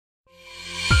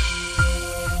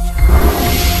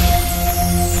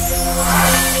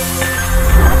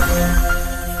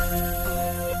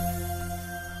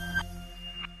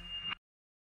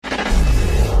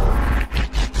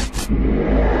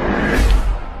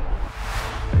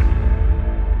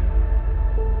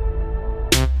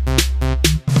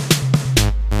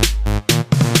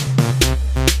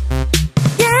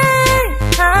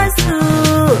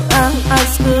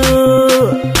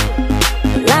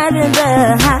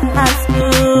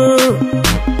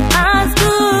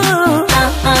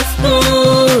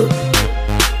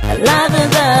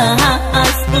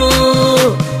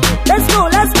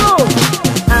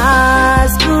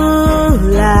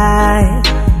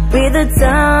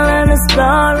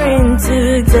Exploring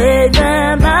to take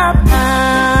them up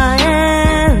high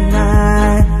and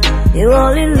high. You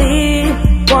only live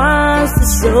once to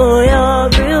show your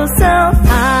real self.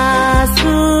 High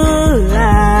school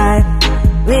life,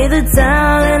 with the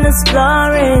talent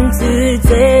exploring to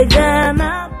take them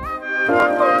up.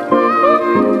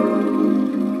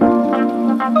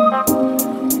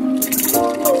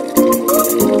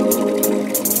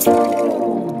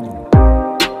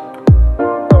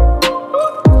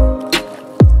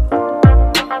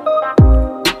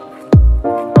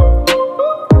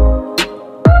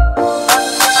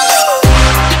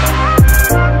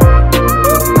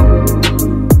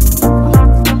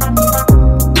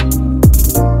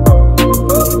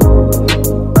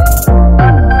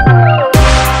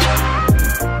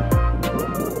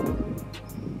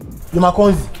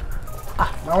 Makonzi.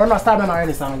 I want to start my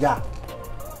own sound. I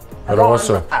don't want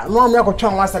to. No, I'm not going to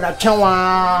once that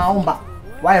Chanwa.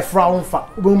 Why, Frau,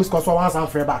 Booms cost once and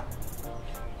free back.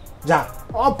 Ja,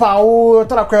 oh, Pau,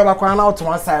 to the crab, out to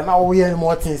one side. Now we hear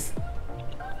more things.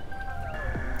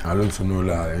 I don't know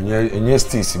that. And yes,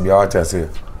 this be out as say.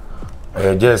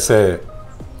 Just say,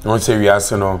 don't say we are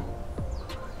no.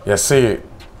 Yes, say,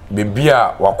 be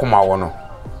a wakuma wono.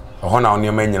 A honor on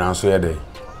your menu and so ya day.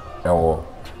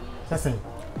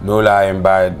 No lie,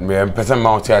 but me person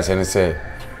mount here and say,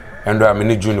 and I'm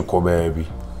in June co baby,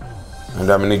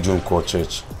 and I'm in June co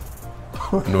church.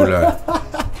 No lie.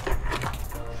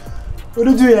 What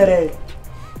did you do here?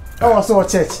 I was so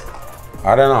church.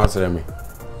 I don't know, answer me.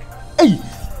 Hey,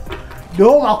 the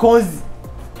whole Makonzi.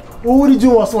 Who did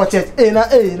you was watch church? Hey, I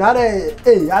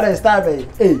didn't start by.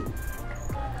 Hey,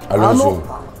 I don't know.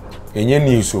 In your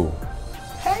knee so.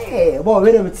 Hey, boy,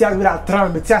 wait a minute, we are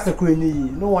trying to test the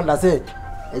queen. No one does say,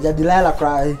 it's a Delilah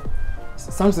cry.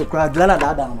 Something cry,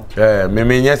 Delilah down.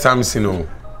 Me, yes, I'm seeing.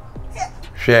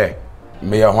 Share,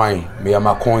 me a wine, me a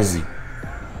Makonzi.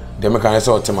 The mechanic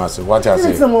saw Timasi. What I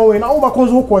say? Some way now,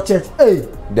 Makonzi watch it. Hey,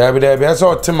 there, I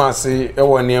saw Timasi, a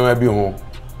 1 year maybe home.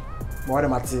 What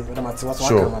am I saying? What's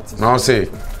sure. Now say,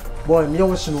 boy, me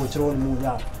washing with your own mood.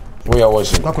 We are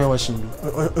washing. What are you washing?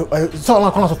 So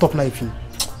I'm going to top knife.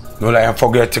 No, I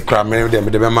forget to cry. Many of them,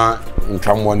 the man in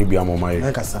Tramwani be a moment.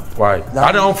 Why?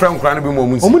 I don't friend crying be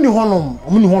moments. Omuni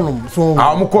honum. So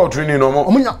I'm called training no more.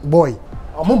 Boy,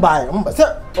 I'm buy.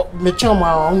 Me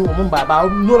chama, I'm buy. But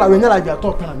no, like when I be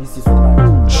talking, I'm missing.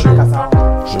 Sure.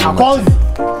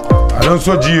 I don't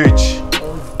so GH.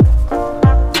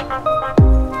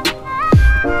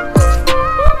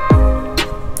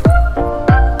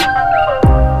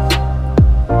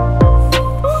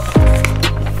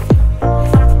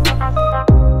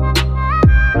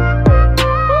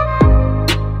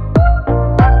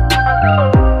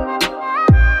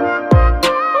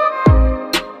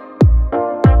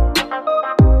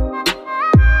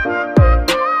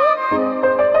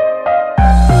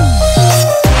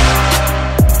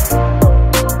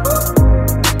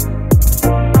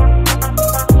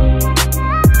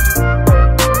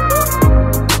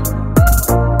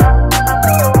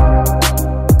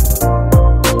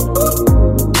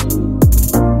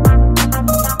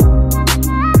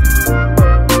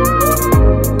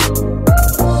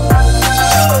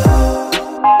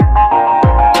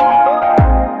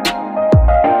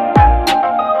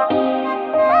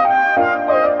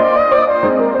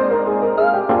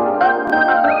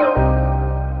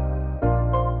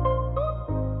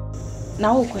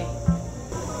 Now, okay.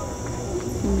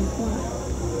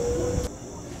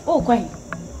 Oh, quite.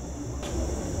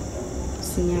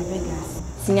 Senior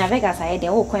Vegas, I had the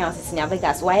old coin of Senior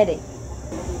Vegas. Why are they?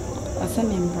 What's a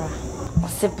member? Or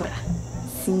Sebra?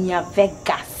 Senior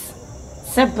Vegas.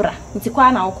 Sebra. It's a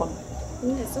quite now.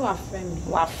 Yes, so a friend.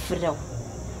 What frill?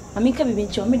 I make a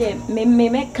bit of me, may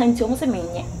make country almost a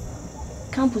mania.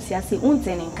 Campus, I say, won't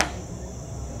any kind.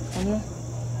 Oh,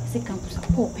 say campus, a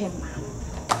poor pen man.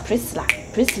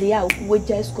 Presley, I would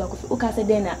just go to a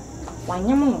dinner. One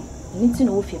young need to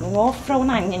know if you know from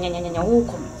 9 and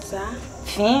welcome, sir.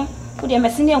 Fin, put your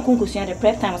messing on conclusion at the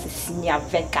prep time was a Senior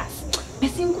Vegas.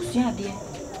 Messing dear.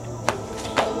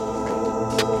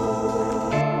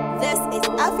 This is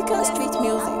African street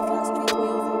music.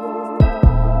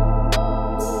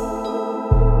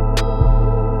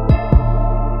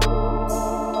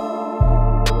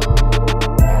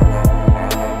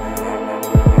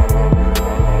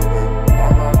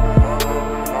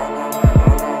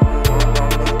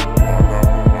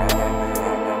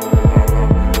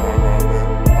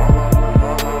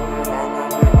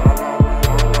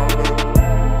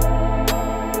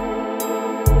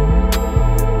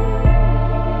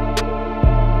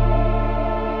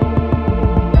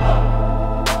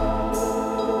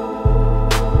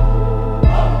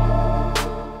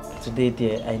 today,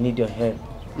 dear, I need your help.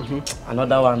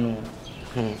 Another one,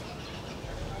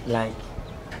 like,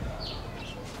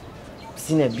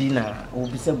 seen a bina, or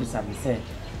be said,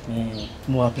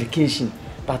 more application,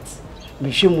 but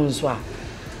me sure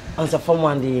answer from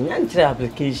one day, and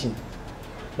application.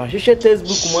 My share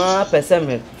textbook, more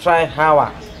person, try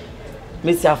how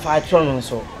Miss Afatron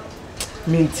so.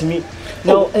 Mean to me.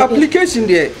 No application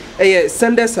there.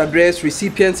 Sender's address,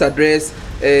 recipient's address,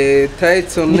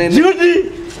 title name.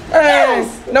 Judy.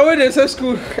 Yes. Now where there's a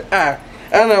school. I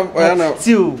know.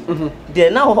 Still, they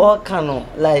now all can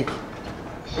like.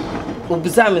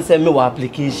 Obisa me say me wa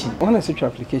application. When I say your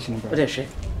application, bro. What is it?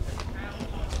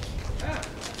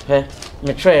 Hey,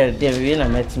 me try there we na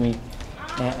met me.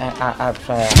 I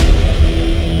try.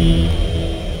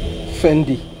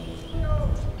 Fendi.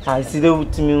 I see the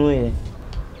with me.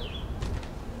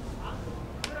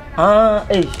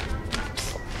 Hey.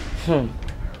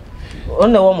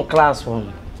 On the one class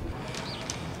one.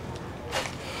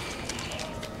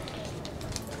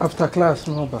 After class,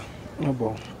 no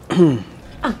ball.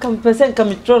 Come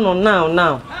turn on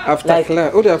now. After like,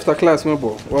 class, after class, no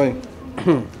ball. Why?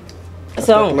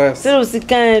 So, seriously,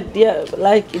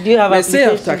 like, do you have I say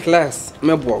after class,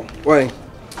 no ball. Why?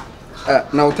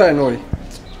 Now tell no.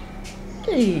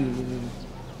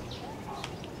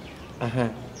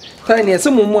 Tiny,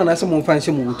 someone finds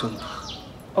him.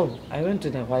 Oh, I went to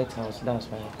the White House, that's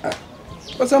why.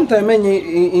 But sometimes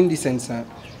many indecent, sir.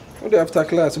 What after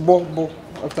class?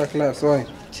 After class, why?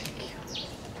 Thank you.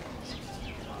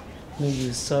 Maybe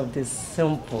you solve this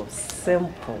simple.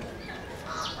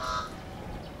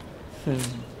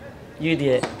 You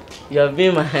dear, you have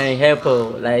been my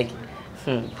helper, like,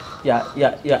 yeah,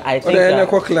 I think that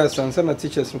class and some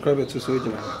teachers from Crabbe to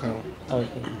Soja.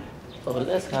 Okay. Oh,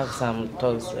 let's have some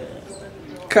talks.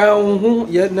 Count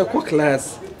yet no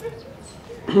class.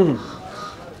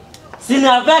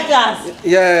 Senior Beckers!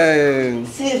 Yeah.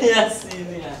 Senior.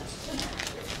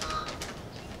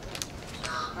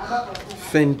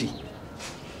 Fendi.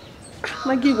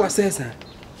 Maggie was says,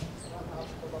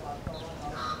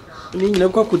 you know,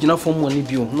 could you not form one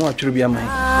of you? No, I should be a man.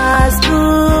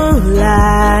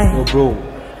 Oh, bro,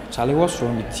 Charlie, what's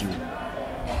wrong with you?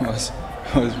 What's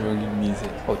wrong with me?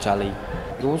 Oh, Charlie,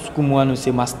 you school one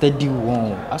say, my steady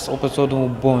one. As opposite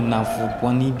born now for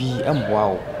one be and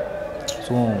wow.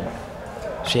 So,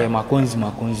 share my conzi,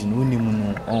 no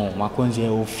name, oh, my conzi,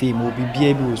 or fame will be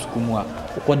able to school.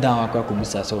 Go down, I could be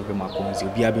myself, my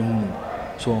conzi, be able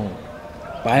so.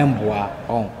 By Emboa,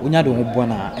 oh, when you don't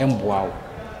want to Emboa.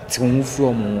 To move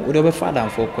from whatever father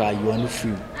for cry, you are no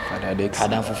free. Father, they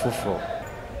had for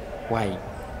why?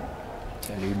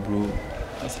 Tell you, bro.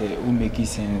 I say, who make it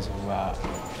sense over?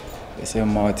 They say,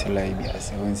 multi like, I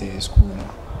say, when say school.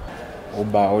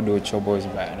 Oba, all the troubles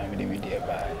by and I'm in the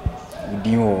by. We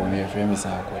didn't own a friend, Miss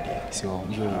Uncle. So,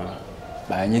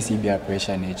 but I just see the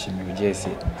pressure nature, me just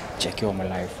say, check your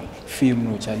life. Film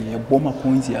no Charlie, a bomber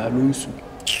points here alone.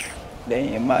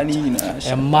 Then money,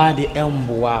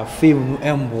 Emboa, fame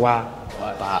Emboa.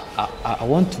 I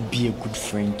want to be a good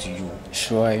friend to you.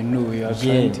 Sure, I know you are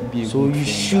trying to be a so good you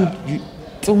friend. So you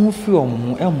don't feel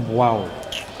Emboa.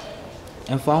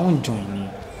 And if I won't join me,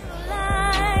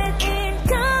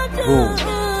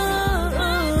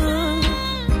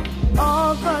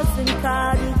 all cursing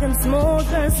card, you can smoke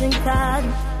cursing card,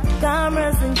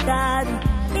 cameras and card,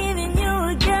 even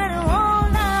you get all.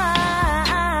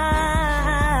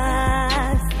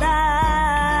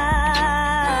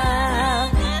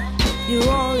 You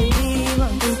only need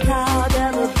one thing called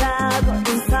ever bad, one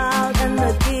thing called and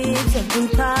the deep, something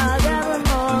called ever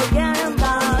more, get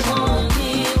about. Only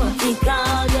need one thing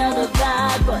called ever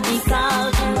bad, one thing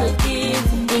called and the deep,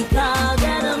 something called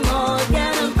ever more,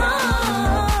 get about.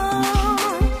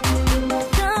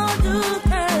 Don't do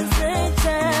perfect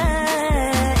change.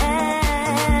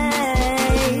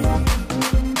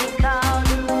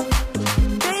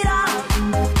 Straight up.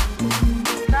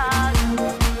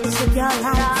 It's a girl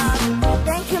house.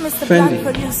 Mr. Black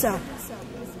producer.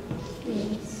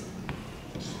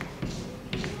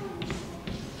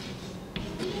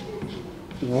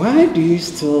 Why do you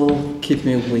still keep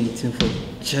me waiting for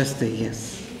just a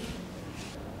yes?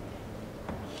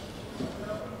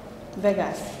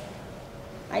 Vegas,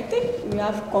 I think we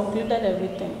have concluded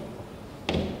everything.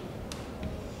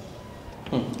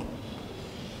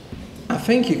 I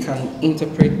think you can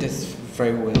interpret this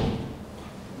very well.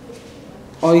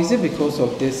 Or is it because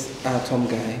of this Atom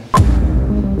guy?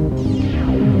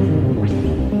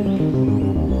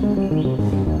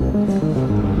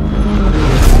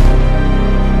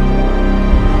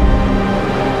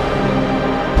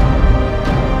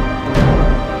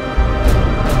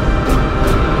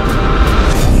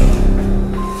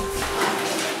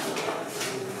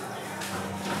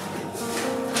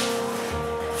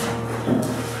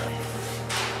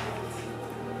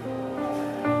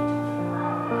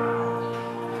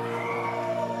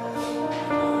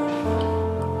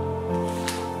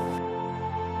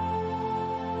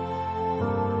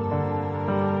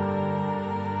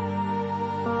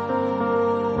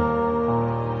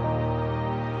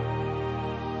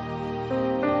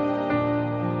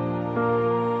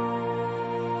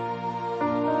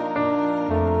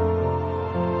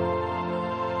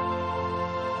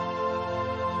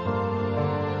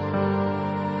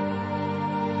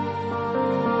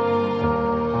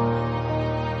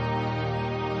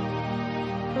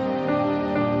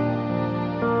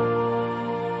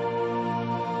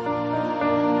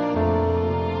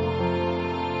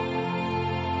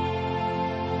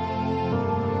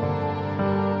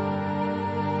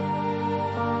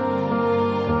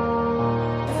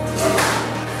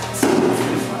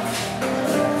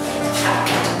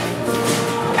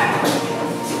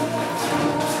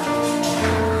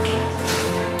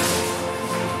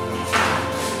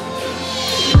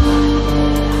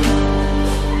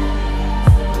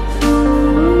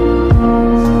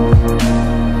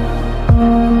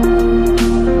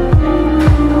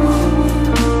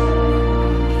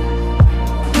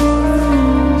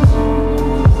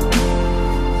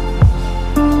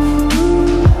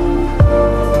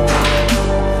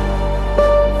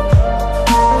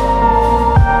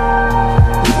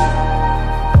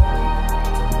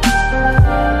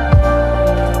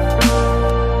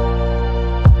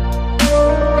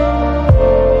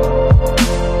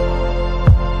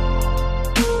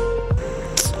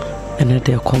 And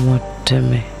they come to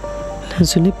me. And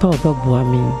so nipa obaboa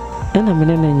me. And I'm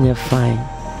in fine.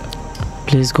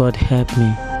 Please God help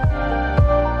me.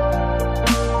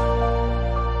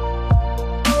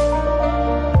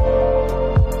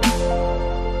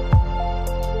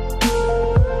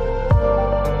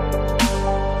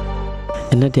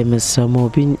 And they miss some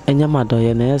more being and Yamado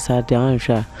and yes, I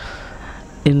answer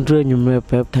in drawing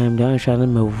prep time, the answer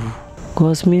and move.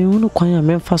 Cause me, no quite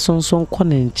men fason song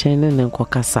corn and chain and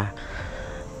quacasa.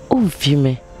 Oh,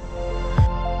 female.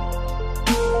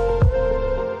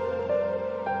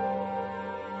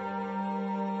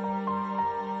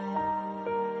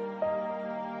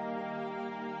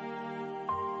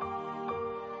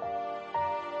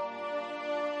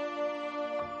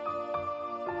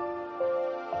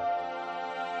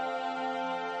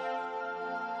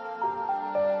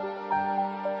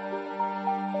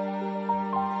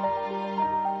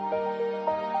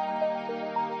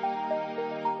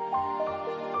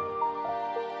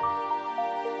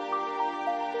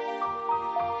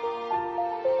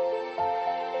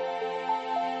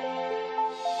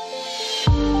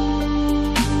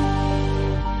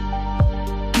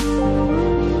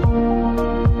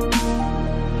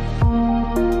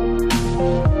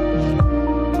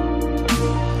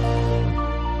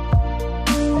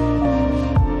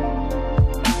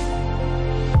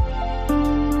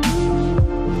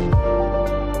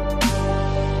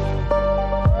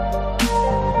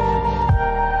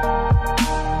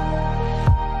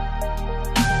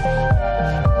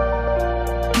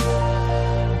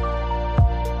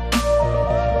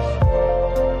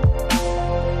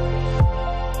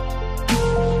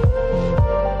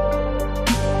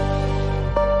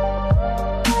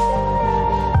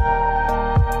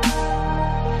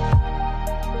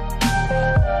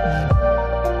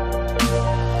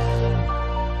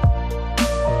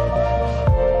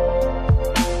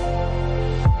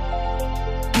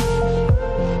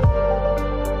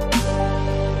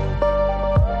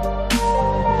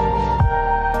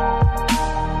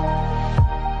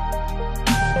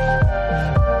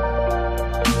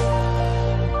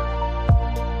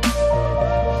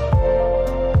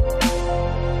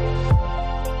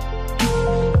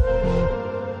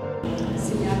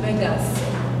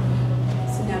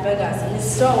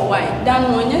 So why?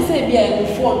 Dan when you say be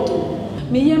a photo.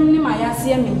 Me yam ni my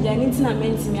asia me yan intina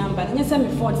menti me amba. You say me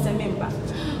fort say member.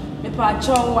 Me pa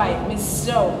chon why me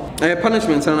so.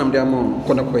 Punishment na am dey amon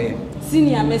kona koye.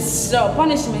 Senior me so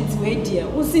punishment we dear.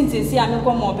 Wo sinti si am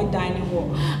ko mo be dan ni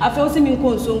ho. Afa wo se me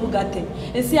nko nso ngu gate.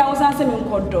 Esi a wo san se me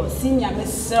nko do. Senior me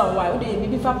so why? Wo dey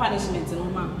me fa punishment no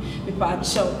ma. Me pa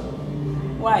chon.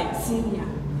 Why senior?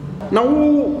 Now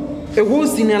a whole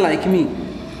senior like me.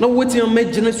 Now what you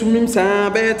make Genesis sa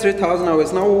be 3,000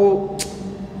 hours now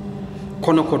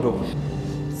kono kodo.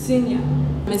 Senior,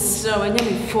 Miss Show and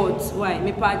me fort. Why?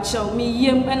 Me pa show me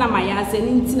yem and my ass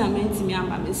and intina menti me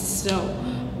amba Miss Show.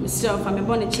 Miss Show from a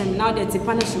bonnet chem now there's a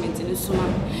punishment in the summer.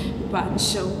 Me pa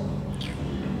show.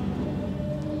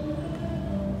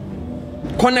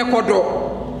 Kono kodo.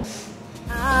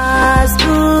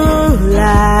 School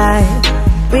life.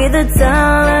 With the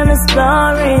town and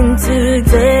exploring to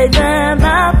take them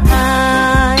up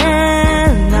high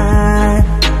and high.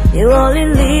 You only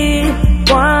live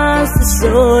once to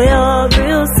show your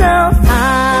real self.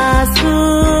 High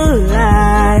school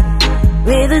life.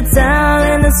 With the town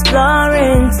and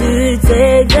exploring to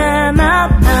take them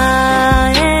up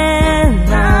high and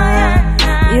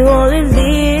high. You only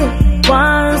live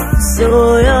once to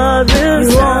show your real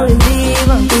self. You only live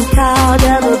on the cloud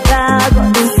of a bag,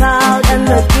 on the cloud and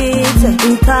the kids, and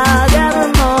the cloud of a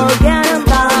more, get them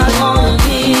back. Only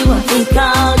live on the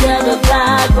cloud of a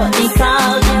bag, on the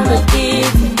cloud and the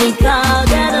kids, and the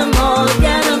cloud of a more,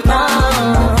 get them back.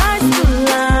 High school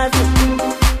life,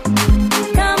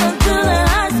 come on to the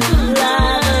high school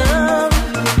life.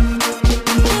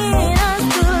 High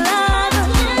school life,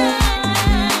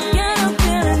 get them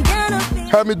feeling, get them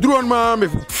feeling. Me drone ma me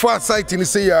far sight ni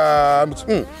say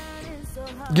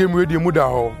game ready mu da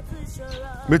ho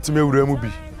metime wura mu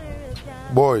bi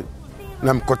boy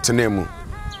na me kotene mu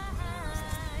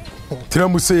tira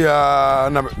mu say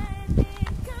na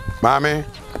mame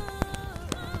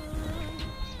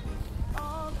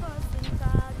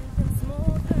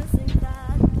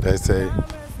they say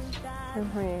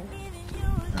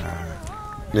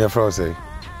near from say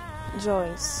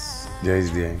Joyce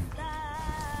there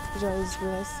Joyce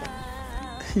blessing.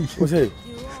 What's it?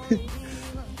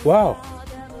 Wow.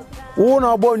 Oh,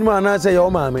 now boy, man, I say your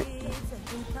mommy.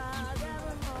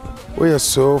 We are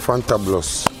so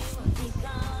fantabulous.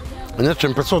 And you're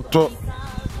trying to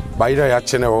buy the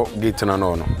channel gate and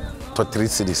on to 3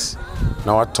 cities.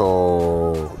 Now, what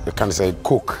to you can say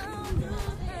cook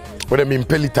What I mean,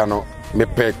 pelitano, me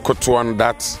pay cut one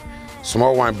that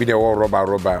small one be the wall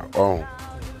rubber. Oh,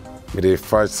 me they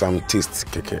find some taste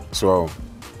keke. So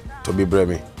to be brave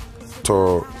me.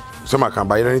 To some I can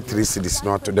buy any 3 cities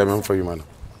not to them for you man.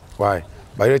 Why?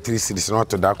 Buy any 3 cities not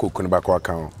to that cook on the back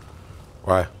account.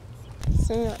 Why?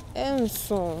 Senior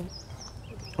Emson.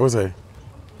 What's that?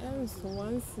 Emson,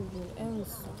 1 city,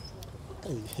 Emson.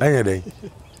 Any day.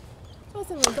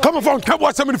 Come on, come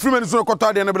watch some of the free men so cut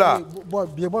out the end Boy,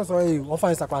 be a boss away, or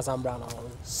find some brown.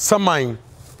 Some mine.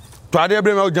 To other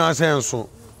bring out Johnson so.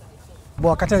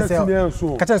 Boy, catch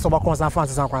so about constant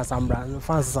Francis and Crasambra,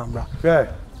 Francis Ambra.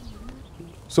 Yeah.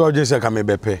 So just like I may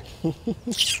be pay.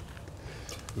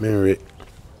 Mary.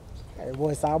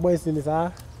 Boys, our boys in this, huh?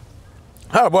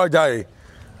 How about Jai?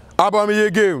 How about me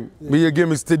again? Me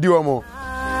again, Stadium.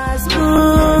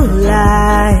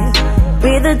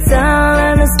 With the town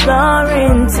and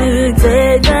exploring to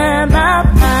take them up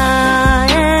high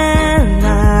and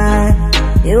high.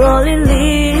 You only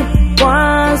live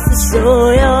once to show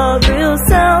your real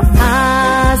self.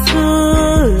 High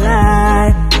school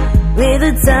life. With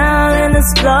the town and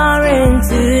exploring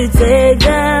to take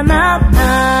them up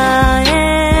high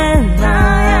and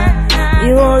high.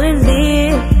 You only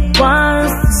live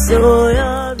once to show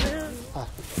your real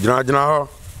self. Jina.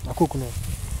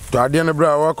 To adiana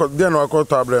bra wako den wako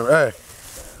to abrem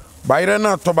bayre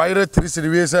na to bayre 3 cedi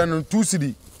we say no 2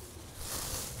 cedi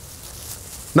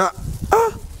na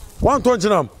one to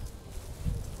chinam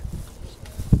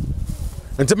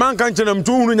enti man kan chinam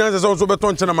to hunu nyanse so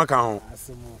beton chinam aka ho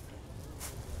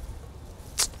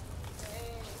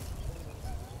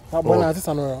Bona ati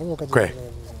sanora o ka okay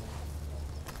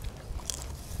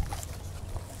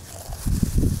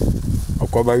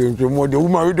akoba yinto mo de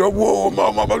woman we de wo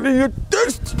mama ba ni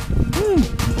taste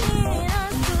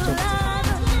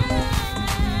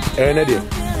Nadia. I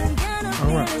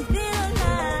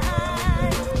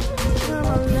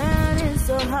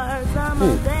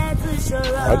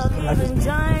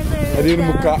didn't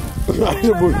look up. I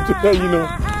you know.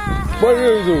 What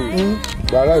is it?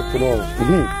 But I know.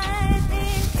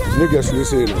 Niggas, you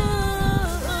say, and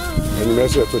the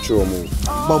message I touch your moon.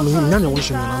 But me, none of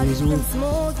wishing on his own.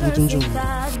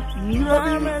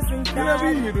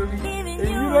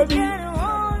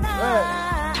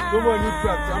 Come on, you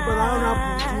truck. I'm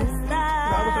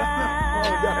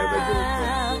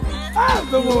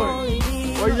come on.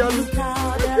 Why you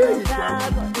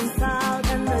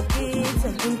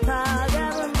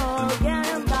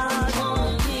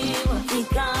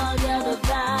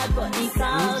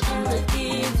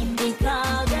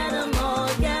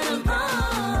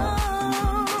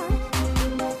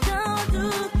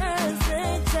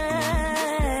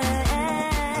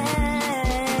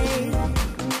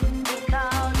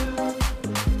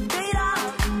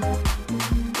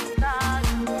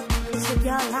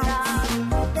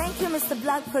Thank you, Mr.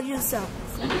 Black Producer.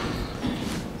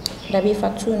 Dabi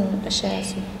Fatun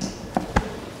Ashasi.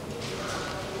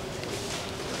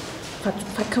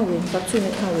 Fatun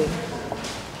Kawe.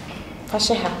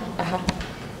 Fashaha, aha.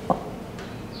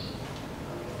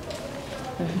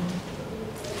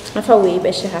 Afa we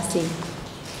Beshahasi.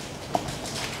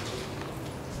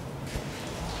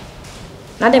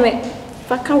 Nademe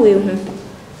Fakawe.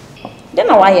 Then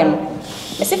I am.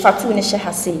 I say Fatun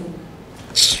Shahasi.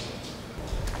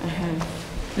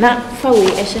 Na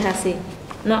fawe Shahasi.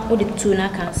 Na odi tuna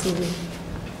kan sibi.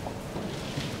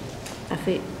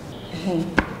 Afi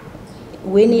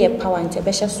we ni e power nte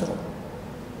be soro.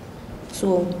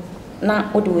 So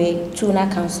na odi we tuna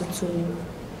kan so tuni.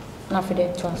 Na for the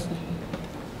twaso.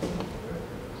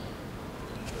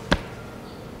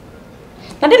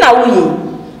 Na de na wuye.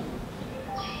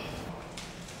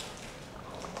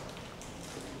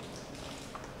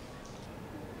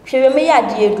 Hwe me ya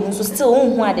de edu so still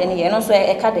unhu ade ne ye no so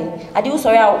e ka den. Ade wo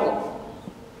sori a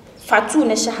Fatu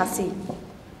ne Shahasi.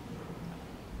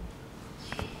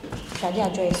 Shadi a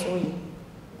Joyce oyi.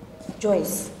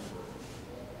 Joyce.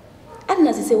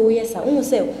 Adna se o yes a un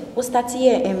se o start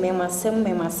here mema sem.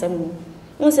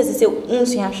 Un se un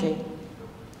sua hwe.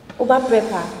 O ba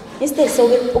prepare. Instead so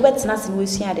o betena se we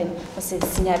sua den. O se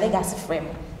Senior Vegas frame.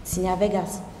 Senior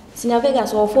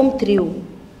Vegas o form 3 o.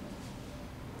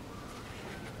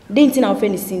 Denti na o fe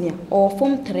ni senior o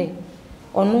form 3.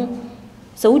 Ono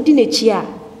se udi na chi a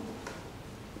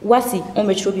wasi on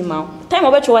metro bi ma time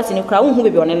obetro wasi ni kra unhu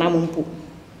bebi onenam mpo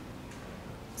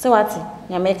se wati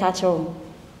nya make chiro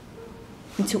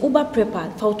nti uba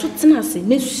prepare fa otutena se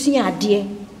na sua ade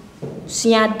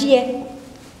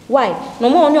why no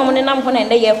mo oni onenam ho na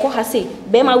nde ye ko ha se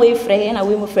be ma we frɛ na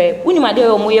we mu frɛ unim ade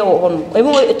o mo ye wo ho no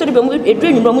emi etori be mu edu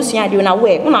enwura mu sua ade na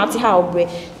we una ate ha obre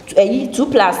eyi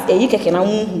 2+ eyi keke na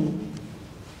unhu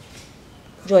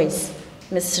Joyce,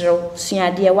 Mr.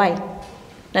 Senior dear why?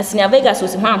 Na Senior Vegas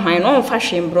was my own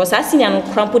fashion bros. I seen an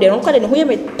crumpled and caught in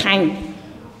whom time.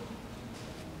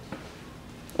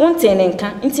 One ten and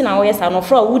can in our yes, I'm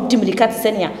afraid would dim the cat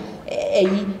senior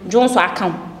Jones or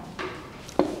account.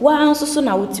 Why so soon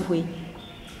I would way?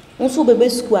 Also, baby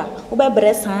square, over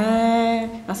breast,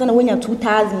 and son when you're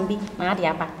 2,000 be my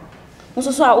dear.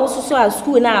 Also, saw a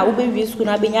school now, baby school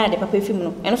now being at the papa film,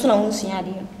 and also I won't see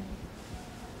idea.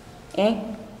 Eh?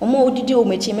 Omo did you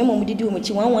mechi, memo did you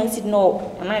mechi, one sit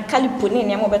no, and I call you put in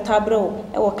your tableau,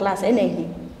 our class,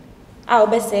 anything. I'll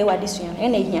best say what this one,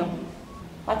 anything.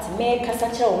 What make a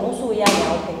such a no so young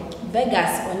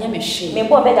Vegas on your machine. May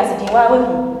poor Vegas at you.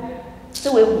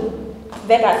 So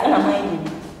Vegas and I mind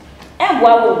you. And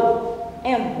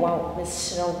wow,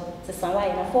 Miss Shell, the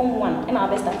sunlight, and form one, and our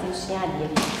best at you, Shady.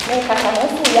 Make a no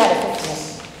so yard of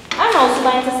I know so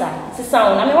by the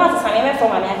sound. I mean, what is I from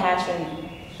my hatchery.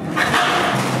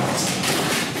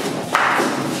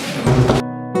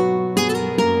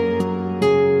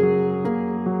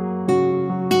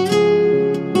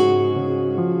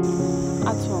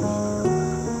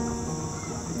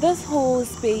 This whole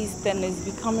space then is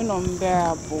becoming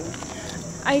unbearable.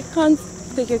 I can't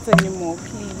take it anymore,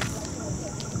 please.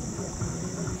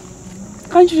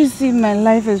 Can't you see my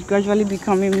life is gradually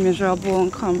becoming miserable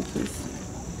on campus?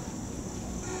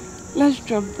 Let's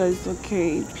drop this,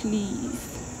 okay, please.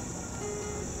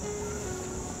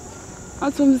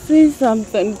 Atom, say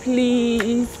something,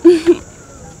 please.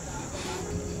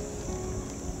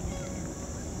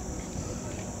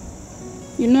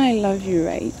 You know I love you,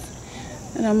 right?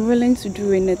 And I'm willing to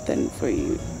do anything for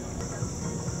you.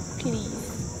 Please.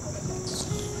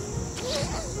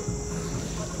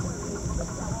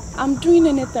 I'm doing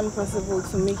anything possible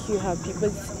to make you happy,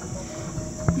 but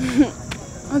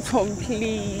Atom,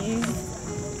 please.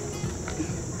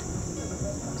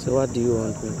 So what do you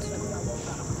want me to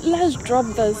do? Let's drop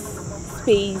this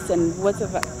space and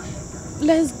whatever.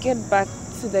 Let's get back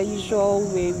to the usual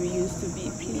way we used to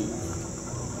be, please.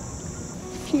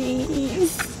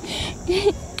 Please.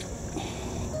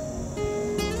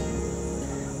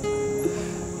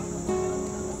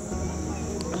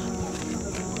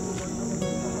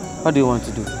 What do you want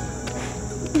to do?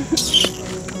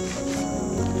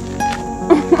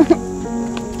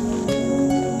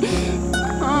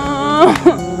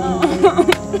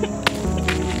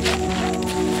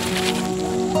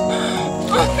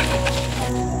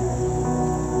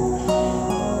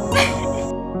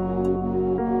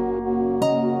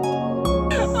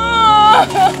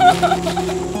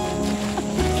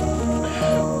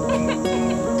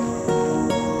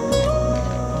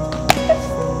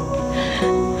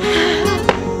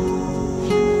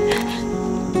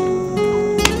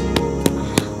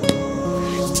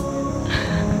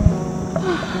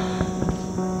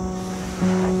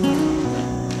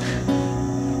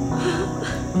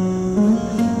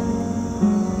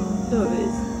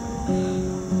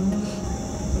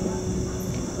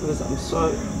 I'm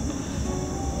sorry.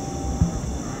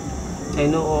 I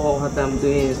know all what I'm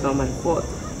doing is not my fault.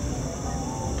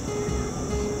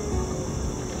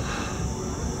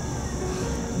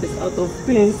 It's out of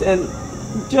pain and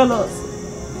jealous.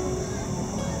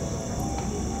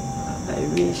 I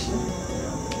wish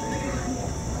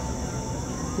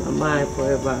you're mine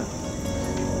forever.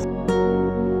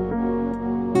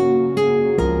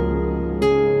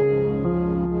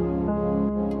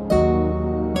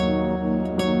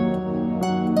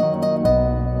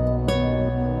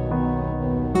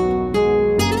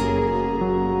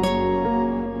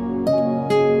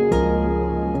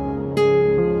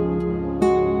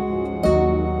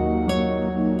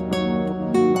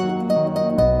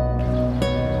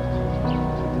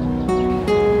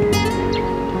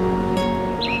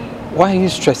 Why are you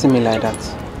stressing me like that?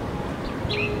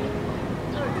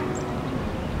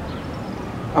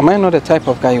 Am I not the type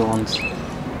of guy you want?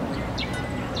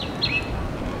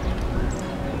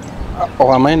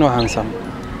 Or am I not handsome?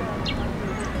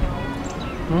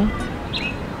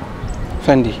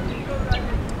 Fendi,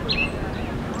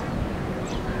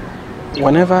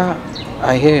 whenever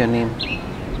I hear your name,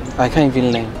 I can't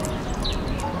even learn.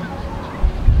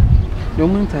 The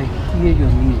moment I hear your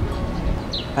name,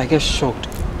 I get shocked.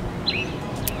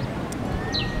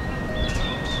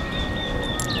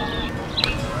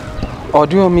 Or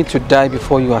do you want me to die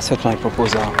before you accept my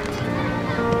proposal?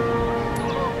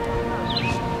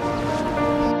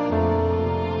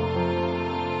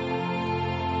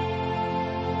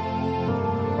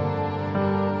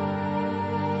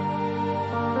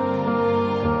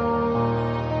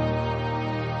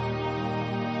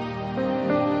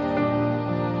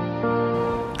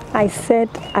 I said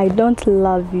I don't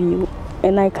love you.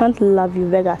 and I can't love you,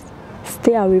 Vegas.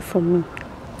 Stay away from me.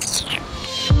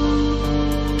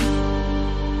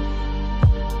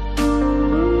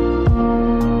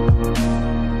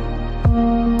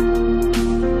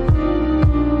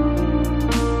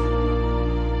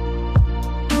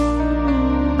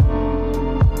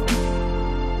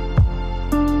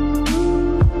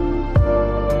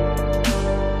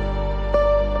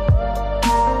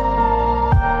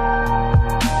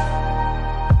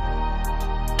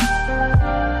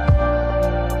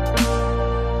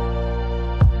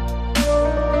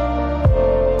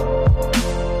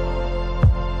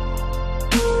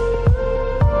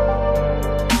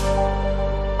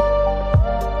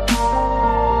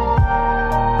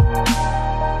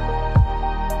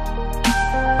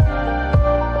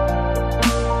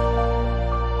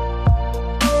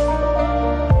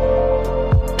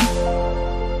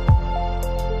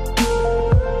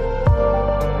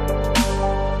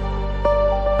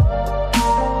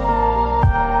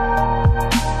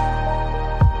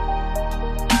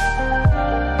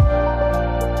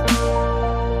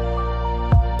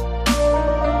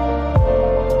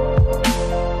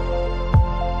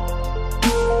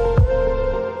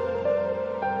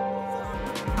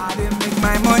 I didn't make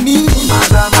my money.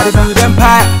 I didn't build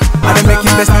empire. I didn't make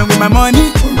investment with my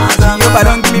money. Hope I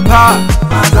don't give me power.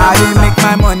 I didn't make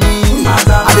my money.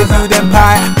 I didn't build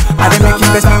empire. I didn't make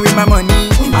investment with my money.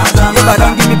 Hope I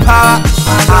don't give me power.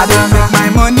 I didn't make my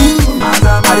money.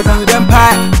 I didn't build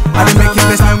empire. I didn't make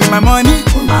investment with my money.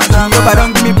 Hope I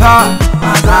don't give me power.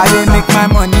 I didn't make my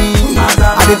money.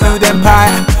 I didn't build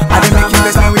empire. I didn't make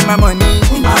investment with my money.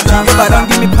 Hope I don't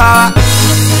give me power.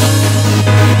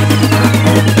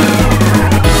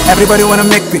 Everybody wanna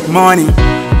make quick money,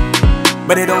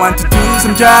 but they don't want to do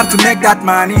some job to make that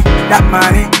money,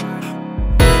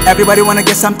 Everybody wanna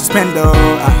get some to spend though,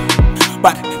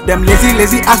 but them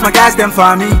lazy ask my guys them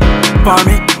for me.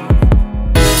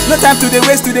 No time to the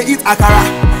waste to the eat akara.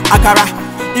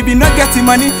 If you not getting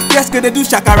money, just go to do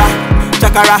shakara.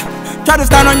 Try to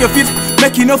stand on your feet,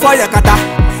 make you know for yakata.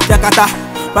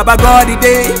 Baba God the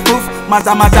day, poof,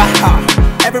 maza.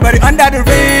 Everybody under the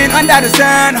rain, under the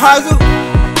sun, hustle.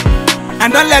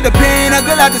 And don't let the pain or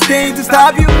go out the stain to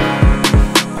stop you.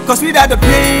 Cause without the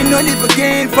pain, no need for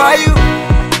gain for you.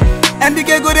 And you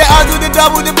can go the hustle, the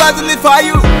double, the puzzle it for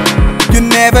you. You're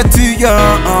never too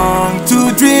young to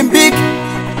dream big.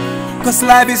 Cause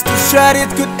life is too short, it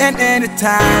could end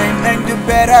anytime. And you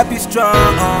better be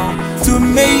strong to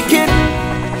make it.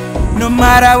 No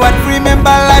matter what, remember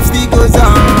life still goes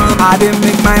on. I didn't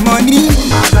make my money.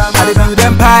 I didn't build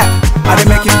empire. I didn't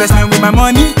make investment with my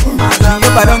money.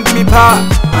 Hope I don't give me power.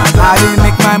 I didn't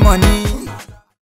make my money.